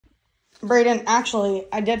Brayden, actually,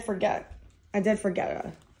 I did forget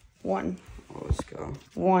one. Oh, let's go.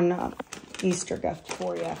 One Easter gift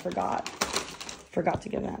for you. I forgot to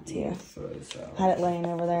give that to you. Throw this out. Had it laying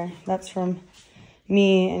over there. That's from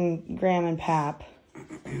me and Graham and Pap.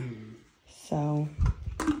 So,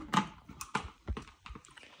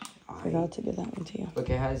 forgot to give that one to you. Look,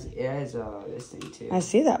 it has this thing too. I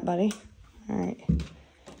see that, buddy. All right.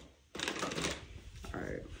 All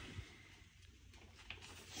right.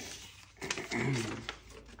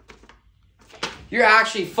 You're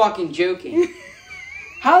actually fucking joking.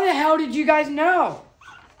 How the hell did you guys know?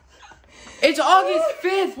 It's August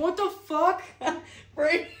 5th. What the fuck?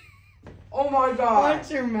 Brayden, Oh my god.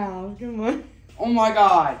 watch your mouth. Come on. Oh my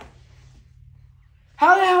god.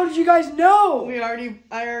 How the hell did you guys know?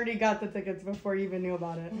 I already got the tickets before you even knew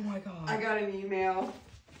about it. Oh my god. I got an email.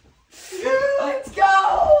 Let's go.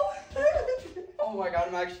 Oh my god,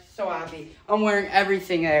 I'm actually so happy. I'm wearing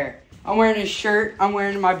everything there. I'm wearing a shirt. I'm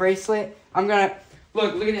wearing my bracelet. I'm gonna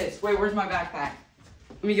look at this. Wait, where's my backpack?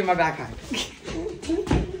 Let me get my backpack.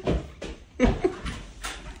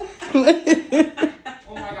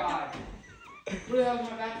 Oh my god. Where the hell is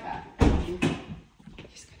my backpack?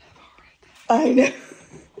 He's gonna have a heart attack. I know.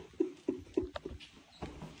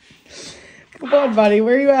 Come on, buddy.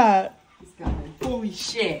 Where you at? He's coming. Holy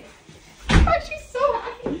shit. I'm actually so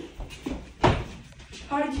happy.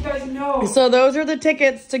 How did you guys know? So those are the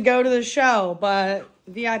tickets to go to the show, but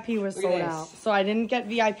VIP was Look at sold this. out. So I didn't get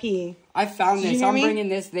VIP. I found Did you this. hear I'm me? bringing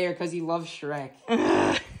this there because he loves Shrek.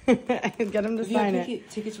 Get him to sign it.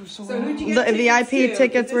 Tickets were sold So out. who'd you The get VIP tickets to?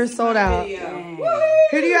 tickets 'Cause were this is sold my out. video. Dang.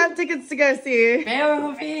 Who do you have tickets to go see? BAYLEN,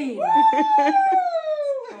 LEVINE.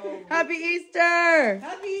 Happy Easter!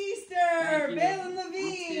 Happy Easter! Thank you. BAYLEN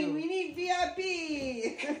LEVINE! We need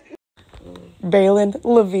VIP! BAYLEN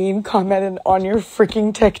LEVINE commented on your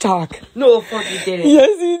freaking TikTok. No, the fuck you didn't.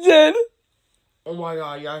 Yes, he did. Oh my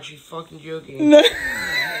god, you're actually fucking joking. No,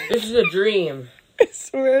 This is a dream. I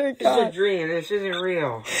swear to This is a God. dream. This isn't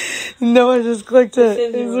real. No, I just clicked it. This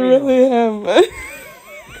It's isn't real. really him.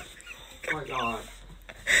 Oh my god.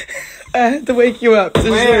 I have to wake you up to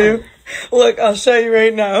show Where? you. Look, I'll show you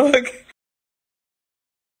right now. Look.